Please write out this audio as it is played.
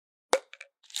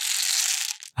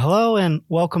Hello and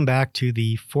welcome back to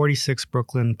the 46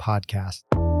 Brooklyn podcast.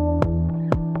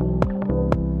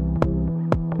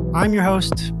 I'm your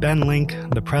host, Ben Link,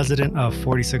 the president of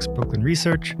 46 Brooklyn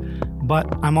Research,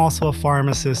 but I'm also a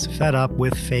pharmacist fed up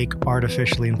with fake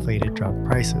artificially inflated drug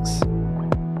prices.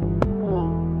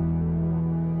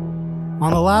 On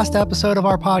the last episode of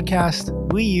our podcast,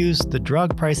 we used the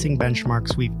drug pricing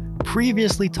benchmarks we've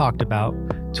previously talked about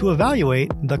to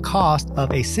evaluate the cost of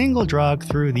a single drug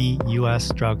through the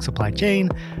U.S. drug supply chain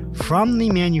from the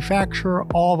manufacturer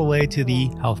all the way to the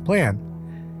health plan.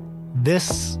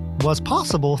 This was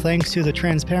possible thanks to the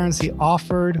transparency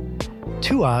offered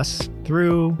to us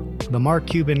through the Mark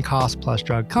Cuban Cost Plus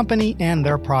Drug Company and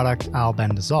their product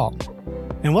albendazole.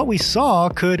 And what we saw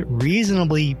could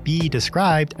reasonably be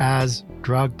described as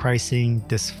drug pricing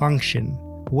dysfunction,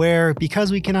 where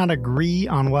because we cannot agree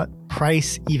on what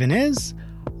price even is,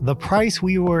 the price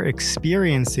we were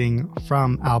experiencing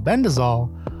from albendazole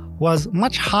was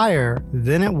much higher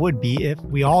than it would be if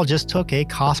we all just took a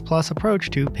cost-plus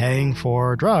approach to paying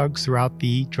for drugs throughout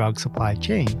the drug supply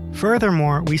chain.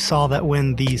 Furthermore, we saw that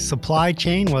when the supply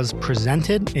chain was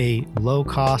presented a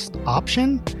low-cost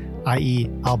option, i.e.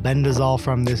 albendazole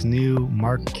from this new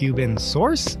Mark Cuban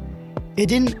source, it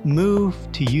didn't move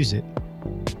to use it.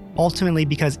 Ultimately,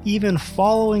 because even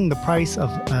following the price of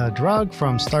a drug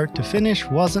from start to finish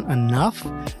wasn't enough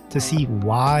to see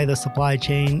why the supply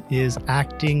chain is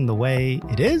acting the way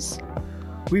it is,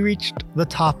 we reached the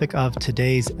topic of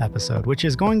today's episode, which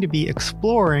is going to be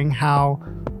exploring how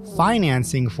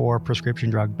financing for prescription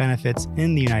drug benefits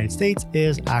in the United States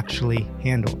is actually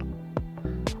handled.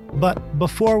 But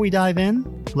before we dive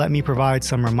in, let me provide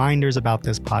some reminders about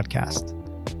this podcast.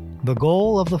 The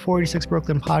goal of the 46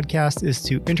 Brooklyn podcast is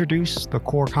to introduce the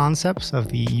core concepts of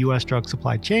the U.S. drug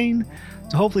supply chain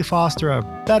to hopefully foster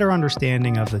a better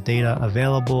understanding of the data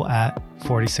available at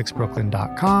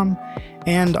 46brooklyn.com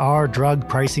and our drug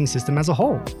pricing system as a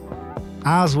whole.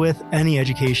 As with any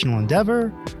educational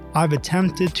endeavor, I've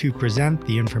attempted to present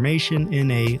the information in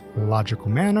a logical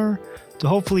manner to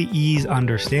hopefully ease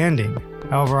understanding.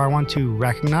 However, I want to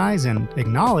recognize and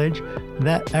acknowledge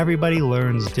that everybody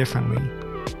learns differently.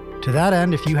 To that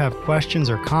end, if you have questions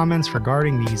or comments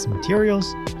regarding these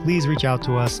materials, please reach out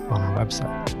to us on our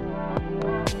website.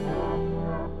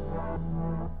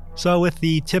 So with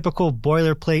the typical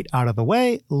boilerplate out of the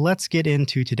way, let's get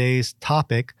into today's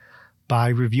topic by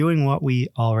reviewing what we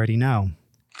already know.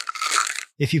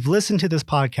 If you've listened to this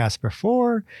podcast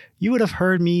before, you would have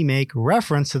heard me make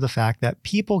reference to the fact that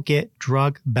people get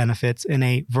drug benefits in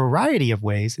a variety of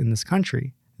ways in this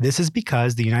country. This is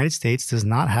because the United States does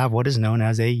not have what is known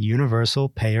as a universal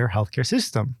payer healthcare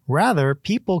system. Rather,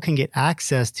 people can get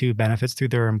access to benefits through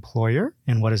their employer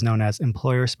in what is known as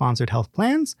employer-sponsored health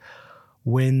plans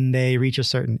when they reach a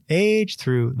certain age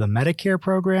through the Medicare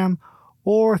program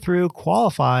or through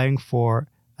qualifying for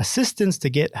assistance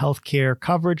to get healthcare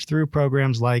coverage through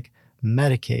programs like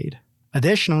Medicaid.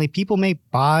 Additionally, people may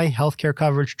buy healthcare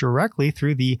coverage directly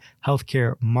through the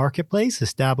healthcare marketplace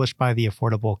established by the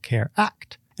Affordable Care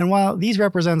Act. And while these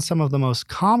represent some of the most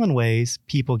common ways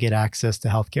people get access to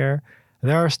healthcare,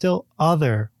 there are still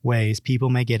other ways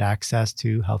people may get access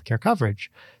to healthcare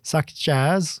coverage, such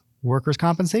as workers'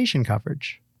 compensation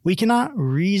coverage. We cannot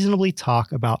reasonably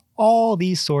talk about all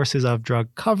these sources of drug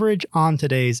coverage on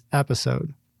today's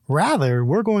episode. Rather,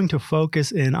 we're going to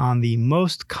focus in on the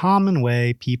most common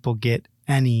way people get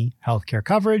any healthcare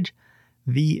coverage,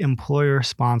 the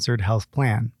employer-sponsored health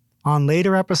plan. On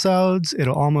later episodes,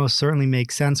 it'll almost certainly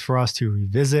make sense for us to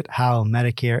revisit how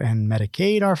Medicare and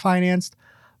Medicaid are financed,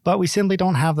 but we simply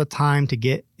don't have the time to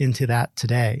get into that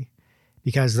today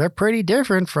because they're pretty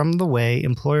different from the way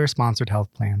employer-sponsored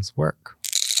health plans work.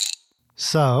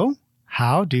 So,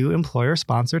 how do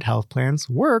employer-sponsored health plans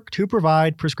work to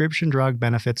provide prescription drug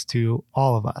benefits to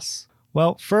all of us?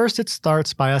 Well, first it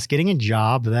starts by us getting a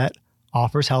job that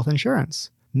offers health insurance.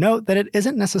 Note that it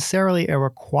isn't necessarily a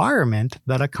requirement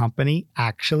that a company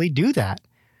actually do that.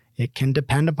 It can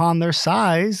depend upon their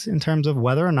size in terms of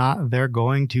whether or not they're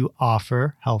going to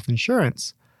offer health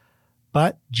insurance.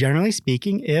 But generally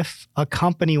speaking, if a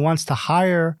company wants to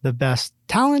hire the best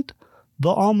talent,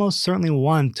 they'll almost certainly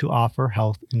want to offer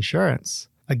health insurance.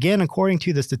 Again, according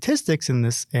to the statistics in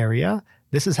this area,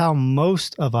 this is how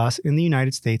most of us in the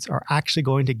United States are actually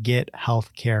going to get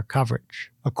health care coverage.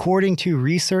 According to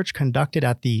research conducted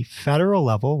at the federal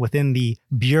level within the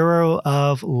Bureau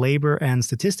of Labor and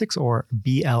Statistics, or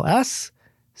BLS,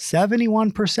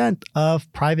 71%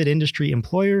 of private industry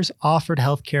employers offered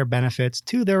healthcare benefits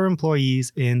to their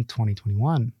employees in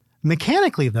 2021.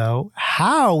 Mechanically, though,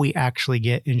 how we actually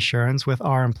get insurance with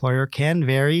our employer can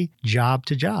vary job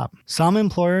to job. Some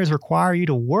employers require you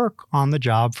to work on the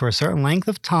job for a certain length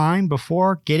of time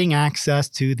before getting access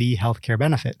to the healthcare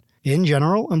benefit. In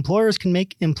general, employers can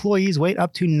make employees wait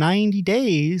up to 90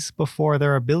 days before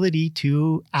their ability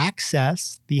to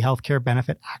access the healthcare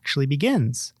benefit actually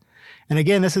begins. And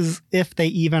again, this is if they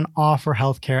even offer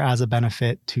healthcare as a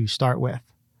benefit to start with.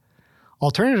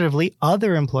 Alternatively,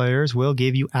 other employers will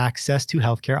give you access to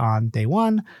healthcare on day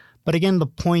one. But again, the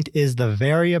point is the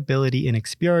variability in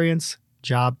experience,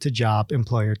 job to job,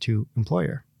 employer to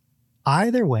employer.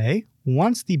 Either way,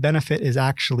 once the benefit is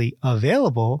actually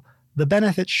available, the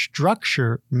benefit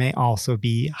structure may also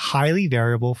be highly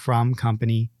variable from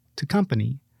company to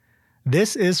company.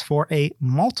 This is for a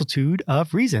multitude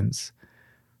of reasons.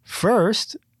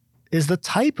 First is the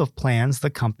type of plans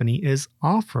the company is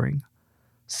offering.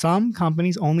 Some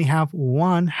companies only have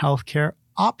one healthcare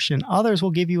option. Others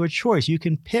will give you a choice. You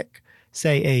can pick,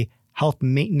 say, a health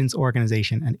maintenance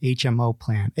organization, an HMO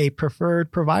plan, a preferred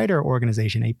provider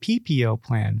organization, a PPO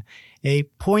plan, a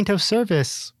point of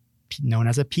service known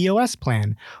as a POS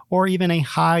plan, or even a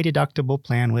high deductible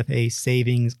plan with a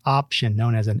savings option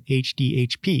known as an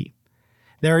HDHP.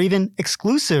 There are even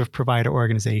exclusive provider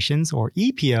organizations, or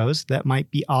EPOs, that might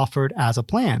be offered as a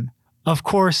plan. Of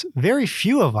course, very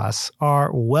few of us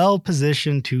are well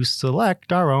positioned to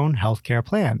select our own healthcare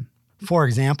plan. For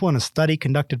example, in a study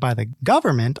conducted by the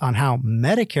government on how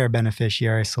Medicare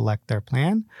beneficiaries select their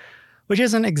plan, which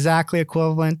isn't exactly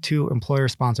equivalent to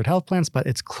employer-sponsored health plans, but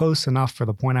it's close enough for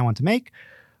the point I want to make,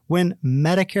 when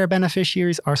Medicare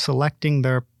beneficiaries are selecting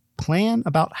their plan,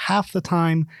 about half the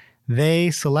time they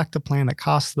select a plan that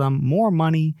costs them more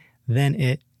money than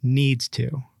it needs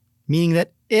to. Meaning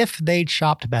that if they'd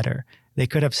shopped better, they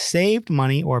could have saved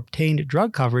money or obtained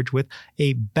drug coverage with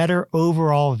a better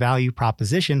overall value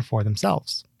proposition for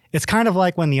themselves. It's kind of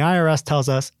like when the IRS tells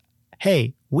us,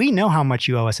 hey, we know how much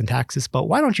you owe us in taxes, but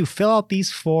why don't you fill out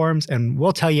these forms and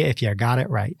we'll tell you if you got it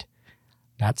right.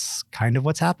 That's kind of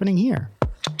what's happening here.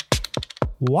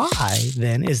 Why,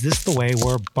 then, is this the way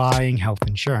we're buying health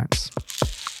insurance?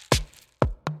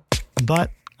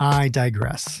 But I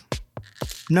digress.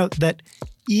 Note that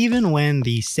even when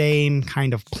the same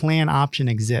kind of plan option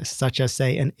exists, such as,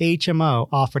 say, an HMO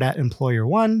offered at employer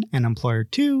 1 and employer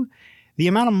 2, the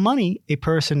amount of money a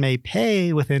person may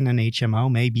pay within an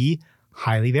HMO may be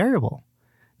highly variable.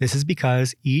 This is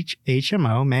because each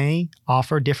HMO may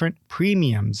offer different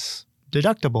premiums,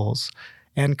 deductibles,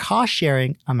 and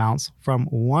cost-sharing amounts from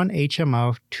one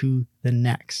HMO to the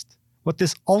next. What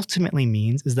this ultimately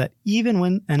means is that even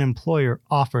when an employer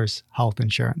offers health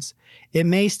insurance, it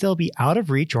may still be out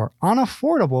of reach or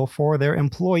unaffordable for their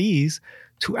employees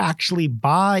to actually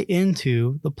buy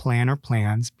into the plan or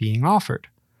plans being offered.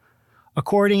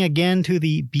 According again to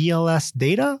the BLS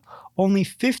data, only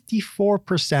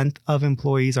 54% of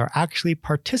employees are actually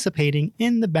participating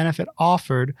in the benefit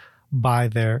offered by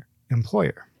their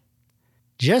employer.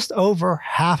 Just over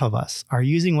half of us are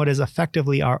using what is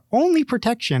effectively our only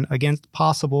protection against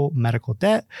possible medical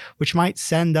debt, which might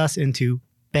send us into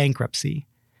bankruptcy.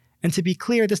 And to be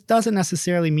clear, this doesn't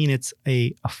necessarily mean it's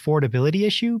an affordability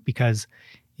issue, because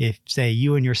if, say,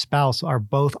 you and your spouse are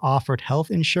both offered health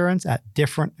insurance at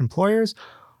different employers,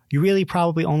 you really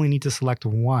probably only need to select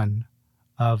one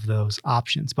of those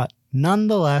options. But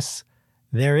nonetheless,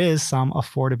 there is some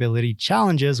affordability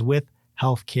challenges with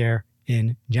healthcare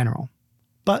in general.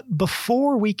 But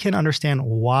before we can understand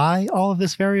why all of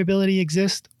this variability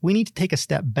exists, we need to take a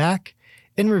step back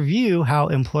and review how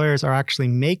employers are actually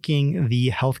making the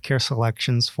healthcare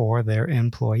selections for their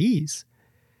employees.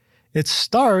 It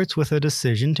starts with a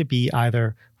decision to be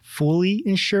either fully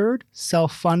insured,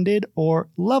 self-funded, or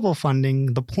level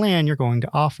funding the plan you're going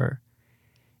to offer.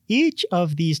 Each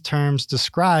of these terms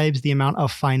describes the amount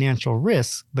of financial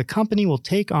risk the company will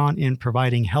take on in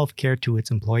providing healthcare to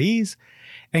its employees,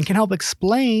 and can help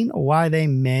explain why they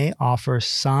may offer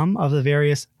some of the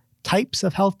various types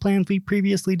of health plans we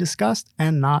previously discussed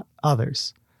and not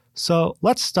others. So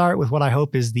let's start with what I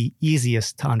hope is the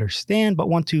easiest to understand, but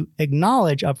want to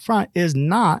acknowledge up front is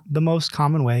not the most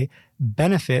common way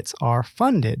benefits are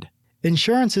funded.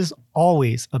 Insurance is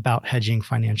always about hedging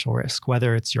financial risk,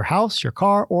 whether it's your house, your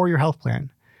car, or your health plan.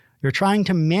 You're trying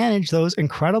to manage those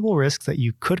incredible risks that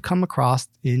you could come across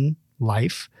in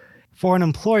life. For an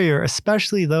employer,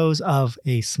 especially those of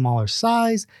a smaller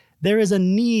size, there is a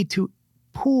need to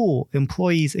pool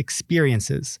employees'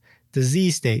 experiences,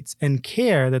 disease states, and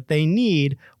care that they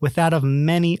need with that of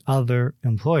many other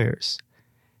employers.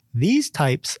 These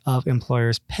types of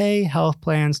employers pay health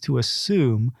plans to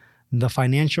assume the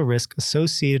financial risk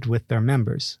associated with their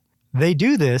members. They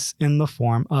do this in the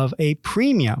form of a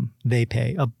premium they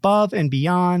pay above and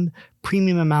beyond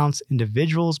premium amounts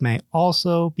individuals may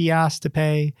also be asked to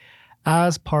pay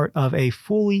as part of a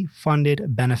fully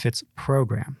funded benefits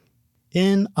program.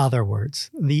 In other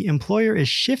words, the employer is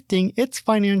shifting its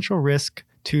financial risk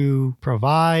to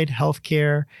provide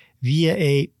healthcare via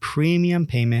a premium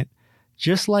payment,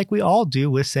 just like we all do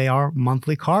with, say, our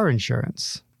monthly car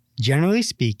insurance. Generally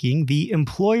speaking, the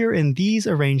employer in these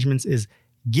arrangements is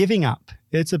giving up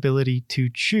its ability to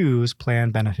choose plan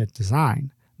benefit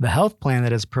design. The health plan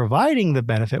that is providing the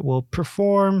benefit will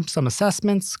perform some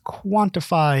assessments,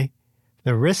 quantify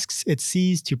the risks it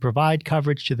sees to provide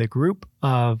coverage to the group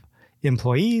of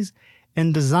employees,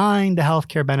 and design the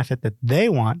healthcare benefit that they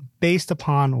want based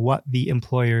upon what the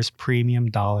employer's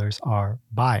premium dollars are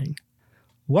buying.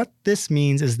 What this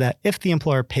means is that if the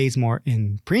employer pays more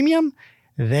in premium,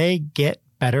 they get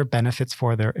better benefits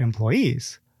for their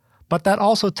employees. But that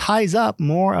also ties up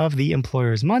more of the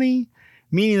employer's money,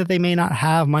 meaning that they may not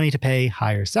have money to pay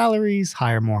higher salaries,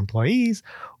 hire more employees,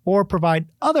 or provide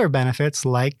other benefits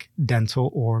like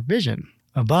dental or vision.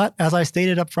 But as I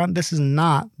stated up front, this is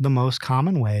not the most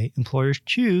common way employers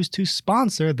choose to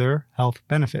sponsor their health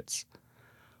benefits.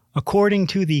 According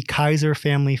to the Kaiser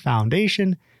Family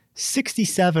Foundation,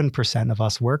 67% of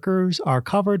us workers are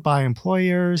covered by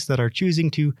employers that are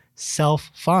choosing to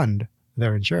self-fund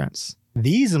their insurance.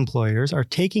 These employers are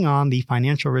taking on the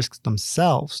financial risks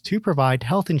themselves to provide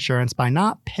health insurance by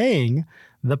not paying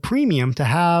the premium to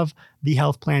have the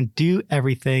health plan do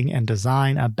everything and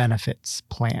design a benefits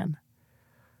plan.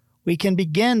 We can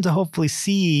begin to hopefully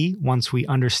see, once we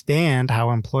understand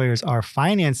how employers are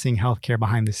financing healthcare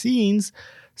behind the scenes,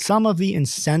 some of the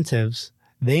incentives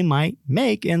they might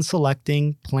make in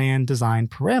selecting plan design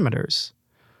parameters.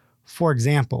 For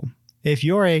example, if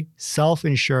you're a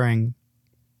self-insuring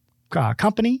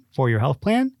company for your health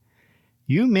plan,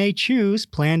 you may choose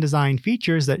plan design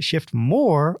features that shift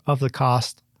more of the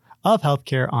cost of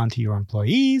healthcare onto your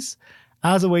employees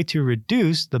as a way to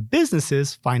reduce the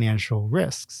business's financial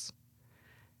risks.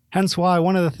 Hence why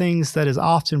one of the things that is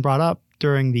often brought up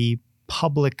during the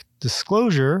public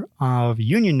disclosure of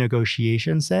union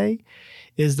negotiations, say,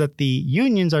 is that the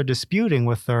unions are disputing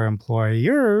with their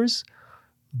employers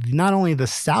not only the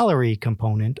salary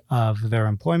component of their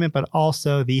employment, but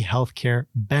also the healthcare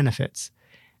benefits.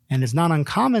 And it's not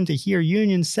uncommon to hear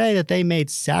unions say that they made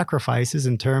sacrifices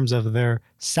in terms of their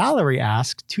salary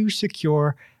ask to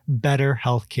secure better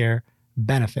healthcare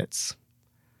benefits.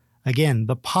 Again,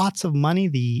 the pots of money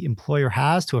the employer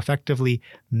has to effectively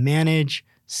manage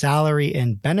salary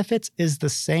and benefits is the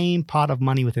same pot of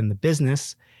money within the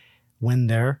business when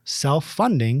they're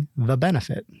self-funding the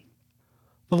benefit.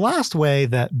 The last way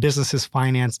that businesses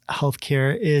finance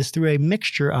healthcare is through a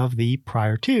mixture of the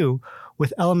prior two,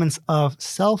 with elements of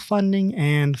self-funding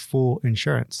and full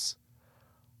insurance.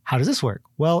 How does this work?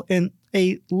 Well, in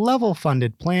a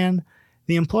level-funded plan,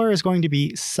 the employer is going to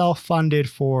be self-funded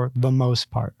for the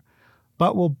most part,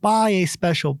 but will buy a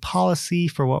special policy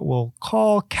for what we'll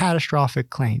call catastrophic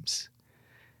claims.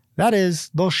 That is,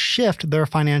 they'll shift their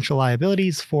financial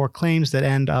liabilities for claims that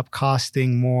end up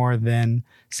costing more than,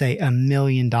 say, $1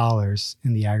 million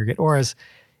in the aggregate, or as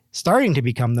starting to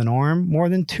become the norm, more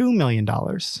than $2 million.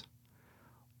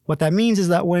 What that means is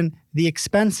that when the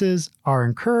expenses are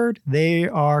incurred, they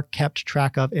are kept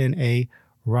track of in a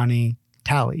running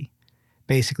tally.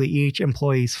 Basically, each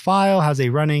employee's file has a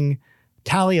running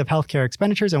tally of healthcare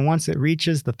expenditures, and once it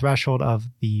reaches the threshold of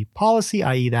the policy,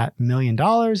 i.e. that $1 million,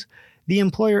 the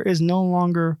employer is no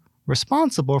longer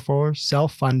responsible for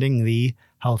self-funding the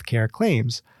healthcare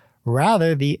claims.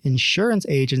 Rather, the insurance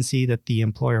agency that the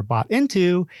employer bought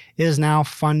into is now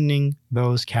funding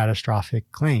those catastrophic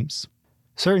claims.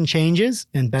 Certain changes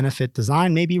in benefit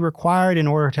design may be required in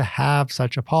order to have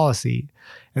such a policy,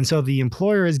 and so the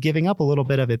employer is giving up a little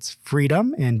bit of its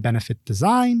freedom in benefit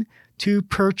design to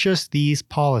purchase these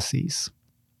policies.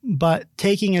 But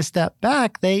taking a step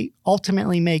back, they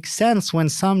ultimately make sense when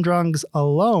some drugs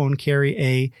alone carry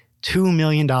a $2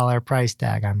 million price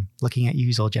tag. I'm looking at you,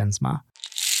 Zolgensma.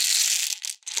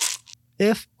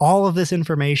 If all of this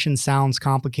information sounds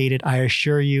complicated, I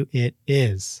assure you it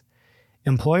is.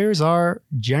 Employers are,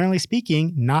 generally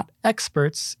speaking, not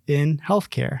experts in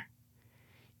healthcare.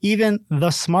 Even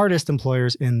the smartest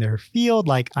employers in their field,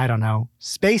 like,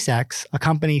 SpaceX, a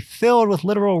company filled with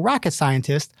literal rocket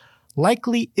scientists,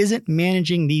 likely isn't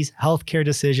managing these healthcare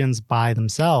decisions by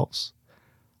themselves.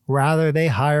 Rather, they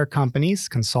hire companies,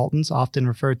 consultants, often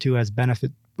referred to as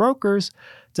benefit brokers,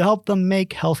 to help them make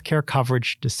healthcare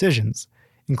coverage decisions,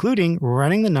 including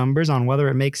running the numbers on whether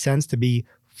it makes sense to be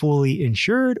fully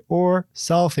insured or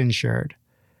self-insured.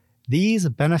 These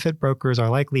benefit brokers are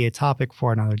likely a topic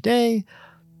for another day,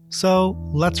 so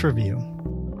let's review.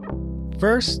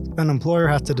 First, an employer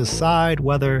has to decide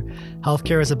whether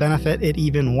healthcare is a benefit it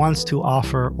even wants to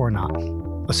offer or not.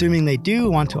 Assuming they do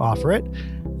want to offer it,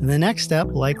 the next step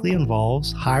likely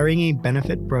involves hiring a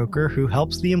benefit broker who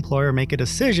helps the employer make a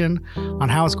decision on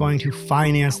how it's going to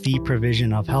finance the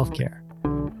provision of healthcare.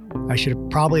 I should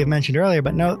probably have mentioned earlier,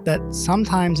 but note that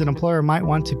sometimes an employer might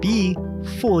want to be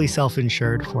fully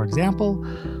self-insured, for example,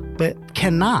 but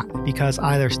cannot because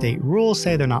either state rules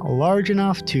say they're not large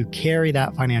enough to carry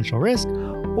that financial risk,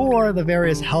 or the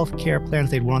various healthcare plans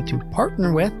they'd want to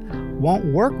partner with won't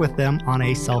work with them on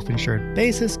a self-insured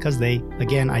basis because they,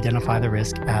 again, identify the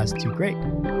risk as too great.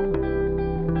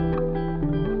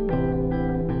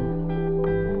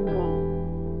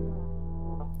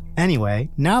 Anyway,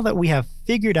 now that we have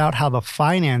figured out how the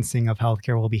financing of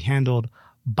healthcare will be handled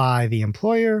by the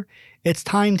employer, it's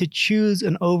time to choose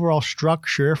an overall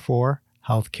structure for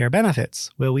healthcare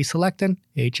benefits. Will we select an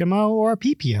HMO or a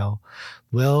PPO?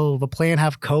 Will the plan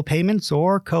have co-payments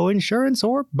or co-insurance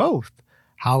or both?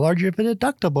 How large of a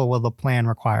deductible will the plan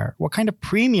require? What kind of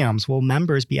premiums will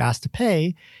members be asked to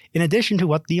pay in addition to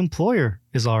what the employer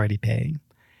is already paying?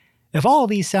 If all of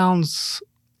these terms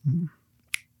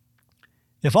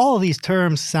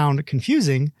sound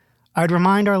confusing, I'd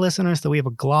remind our listeners that we have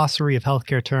a glossary of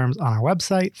healthcare terms on our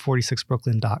website,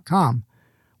 46brooklyn.com.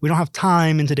 We don't have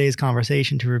time in today's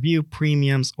conversation to review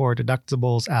premiums or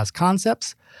deductibles as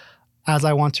concepts, as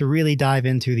I want to really dive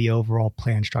into the overall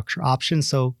plan structure options,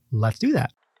 so let's do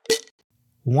that.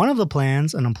 One of the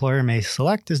plans an employer may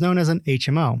select is known as an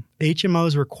HMO.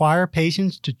 HMOs require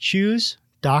patients to choose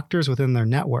doctors within their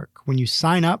network. When you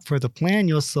sign up for the plan,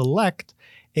 you'll select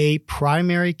a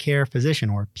primary care physician,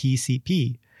 or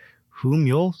PCP, whom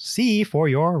you'll see for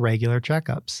your regular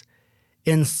checkups.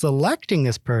 In selecting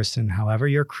this person, however,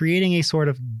 you're creating a sort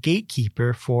of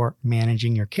gatekeeper for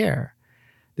managing your care.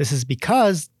 This is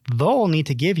because they'll need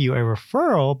to give you a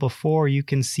referral before you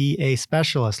can see a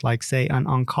specialist, like, say, an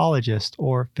oncologist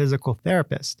or physical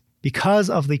therapist. Because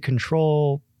of the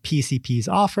control PCPs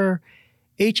offer,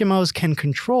 HMOs can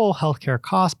control healthcare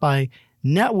costs by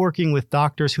networking with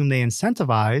doctors whom they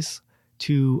incentivize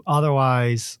to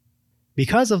otherwise.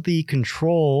 Because of the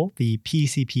control the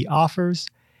PCP offers,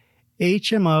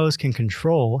 HMOs can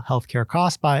control healthcare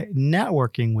costs by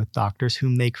networking with doctors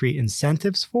whom they create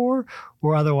incentives for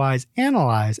or otherwise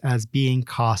analyze as being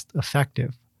cost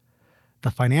effective.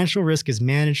 The financial risk is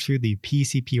managed through the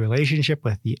PCP relationship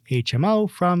with the HMO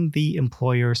from the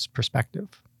employer's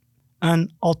perspective.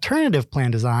 An alternative plan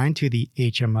design to the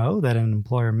HMO that an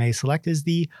employer may select is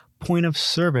the point of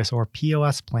service, or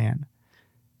POS plan.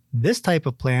 This type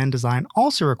of plan design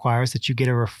also requires that you get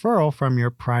a referral from your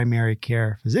primary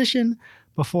care physician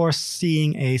before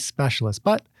seeing a specialist.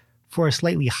 But for a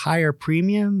slightly higher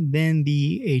premium than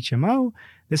the HMO,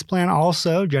 this plan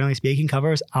also, generally speaking,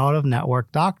 covers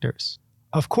out-of-network doctors.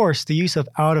 Of course, the use of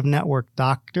out-of-network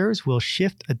doctors will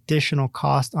shift additional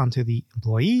cost onto the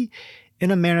employee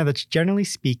in a manner that's, generally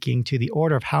speaking, to the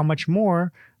order of how much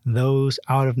more those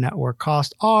out-of-network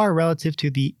costs are relative to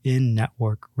the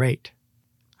in-network rate.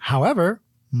 However,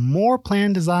 more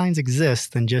plan designs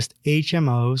exist than just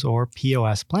HMOs or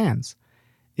POS plans.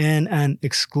 In an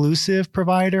exclusive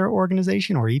provider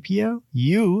organization, or EPO,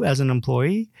 you, as an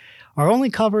employee, are only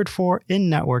covered for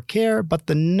in-network care, but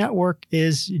the network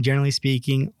is, generally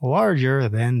speaking, larger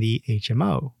than the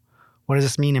HMO. What does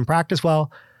this mean in practice?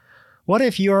 Well, what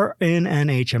if you're in an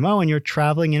HMO and you're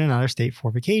traveling in another state for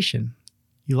vacation?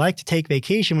 You like to take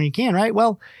vacation when you can, right?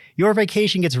 Well, your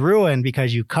vacation gets ruined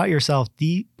because you cut yourself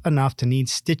deep enough to need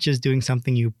stitches doing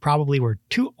something you probably were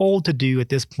too old to do at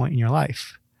this point in your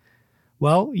life.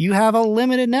 Well, you have a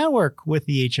limited network with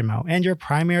the HMO, and your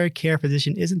primary care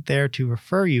physician isn't there to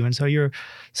refer you, and so you're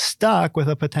stuck with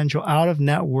a potential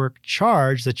out-of-network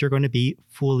charge that you're going to be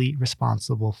fully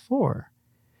responsible for.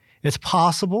 It's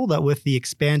possible that with the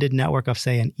expanded network of,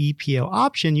 say, an EPO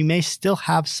option, you may still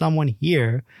have someone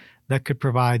here that could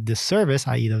provide this service,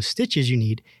 i.e. those stitches you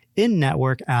need,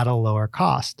 in-network at a lower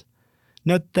cost.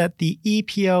 Note that the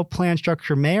EPO plan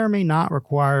structure may or may not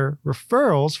require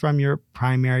referrals from your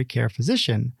primary care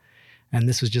physician. And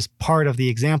this was just part of the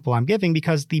example I'm giving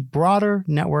because the broader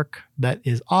network that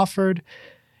is offered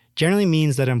generally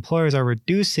means that employers are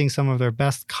reducing some of their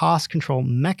best cost control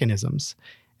mechanisms.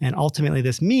 And ultimately,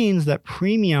 this means that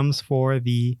premiums for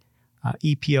the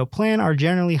EPO plan are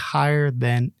generally higher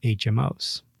than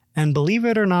HMOs. And believe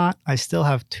it or not, I still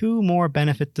have two more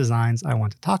benefit designs I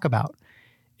want to talk about.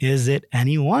 Is it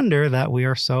any wonder that we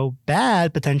are so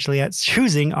bad potentially at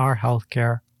choosing our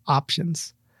healthcare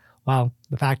options? Well,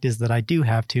 the fact is that I do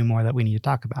have two more that we need to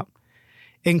talk about.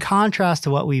 In contrast to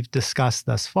what we've discussed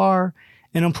thus far,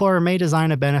 an employer may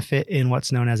design a benefit in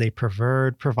what's known as a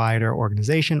preferred provider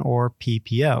organization, or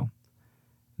PPO.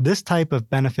 This type of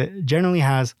benefit generally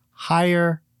has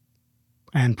higher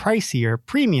and pricier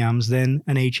premiums than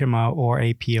an HMO or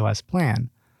a POS plan.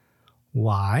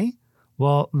 Why?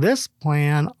 Well, this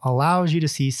plan allows you to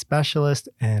see specialists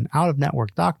and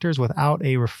out-of-network doctors without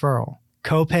a referral.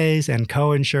 Copays and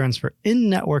co-insurance for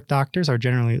in-network doctors are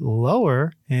generally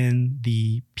lower in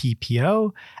the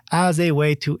PPO as a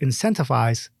way to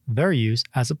incentivize their use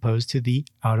as opposed to the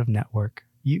out-of-network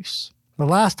use. The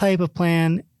last type of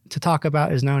plan to talk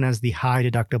about is known as the high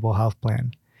deductible health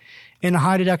plan. In a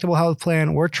high deductible health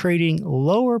plan, we're trading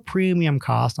lower premium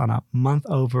cost on a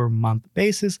month-over-month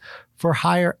basis for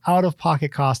higher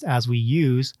out-of-pocket cost as we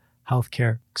use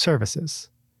healthcare services.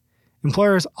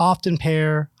 Employers often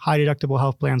pair high deductible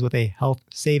health plans with a health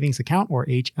savings account, or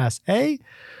HSA,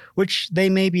 which they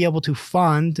may be able to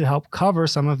fund to help cover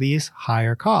some of these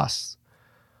higher costs.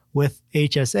 With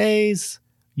HSAs,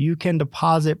 you can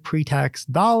deposit pre-tax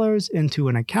dollars into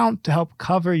an account to help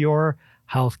cover your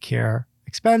healthcare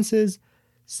expenses,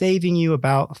 saving you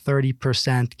about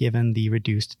 30% given the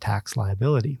reduced tax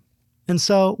liability. And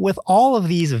so, with all of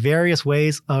these various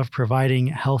ways of providing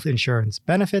health insurance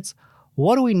benefits,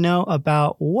 what do we know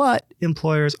about what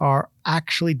employers are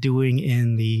actually doing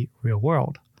in the real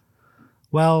world?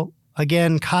 Well,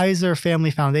 again, Kaiser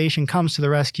Family Foundation comes to the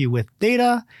rescue with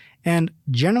data, and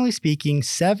generally speaking,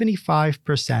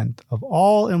 75% of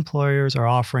all employers are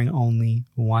offering only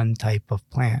one type of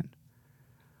plan.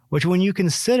 Which, when you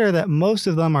consider that most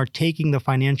of them are taking the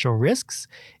financial risks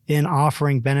in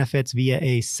offering benefits via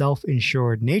a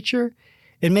self-insured nature,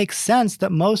 it makes sense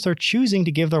that most are choosing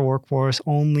to give their workforce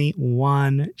only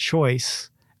one choice,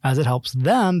 as it helps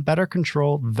them better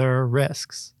control their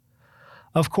risks.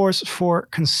 Of course, for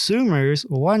consumers,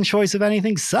 one choice of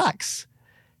anything sucks.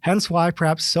 Hence why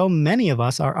perhaps so many of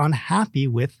us are unhappy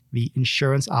with the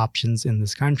insurance options in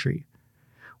this country.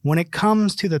 When it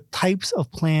comes to the types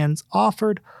of plans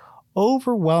offered,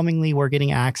 overwhelmingly we're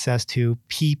getting access to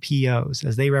PPOs,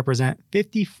 as they represent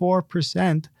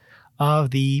 54%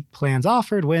 of the plans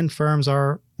offered when firms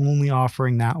are only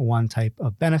offering that one type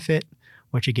of benefit,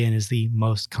 which again is the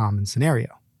most common scenario.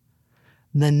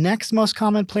 The next most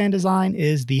common plan design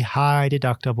is the high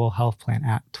deductible health plan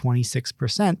at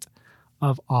 26%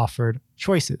 of offered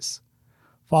choices,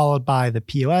 followed by the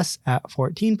POS at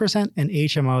 14% and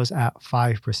HMOs at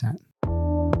 5%.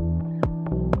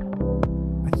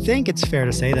 I think it's fair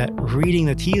to say that, reading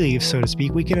the tea leaves, so to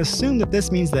speak, we can assume that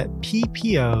this means that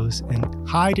PPOs and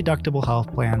high deductible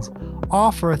health plans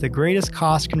offer the greatest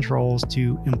cost controls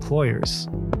to employers.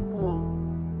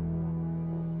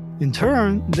 In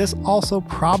turn, this also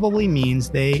probably means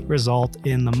they result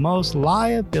in the most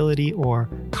liability or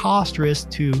cost risk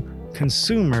to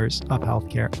consumers of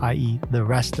healthcare, i.e., the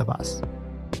rest of us.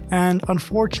 And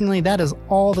unfortunately, that is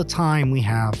all the time we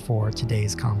have for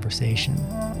today's conversation.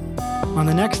 On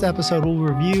the next episode, we'll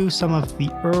review some of the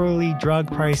early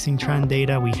drug pricing trend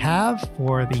data we have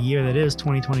for the year that is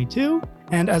 2022.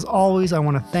 And as always, I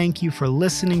want to thank you for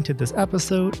listening to this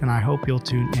episode, and I hope you'll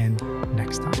tune in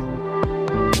next time.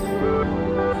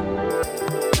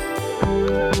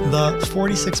 The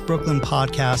 46 Brooklyn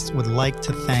podcast would like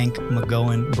to thank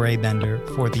McGowan Braybender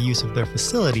for the use of their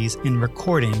facilities in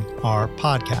recording our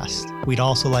podcast. We'd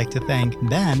also like to thank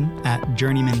Ben at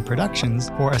Journeyman Productions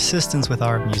for assistance with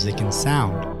our music and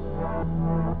sound.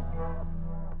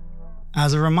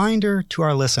 As a reminder to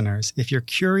our listeners, if you're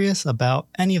curious about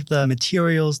any of the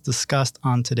materials discussed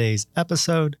on today's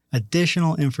episode,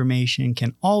 additional information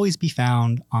can always be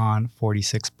found on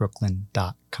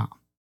 46brooklyn.com.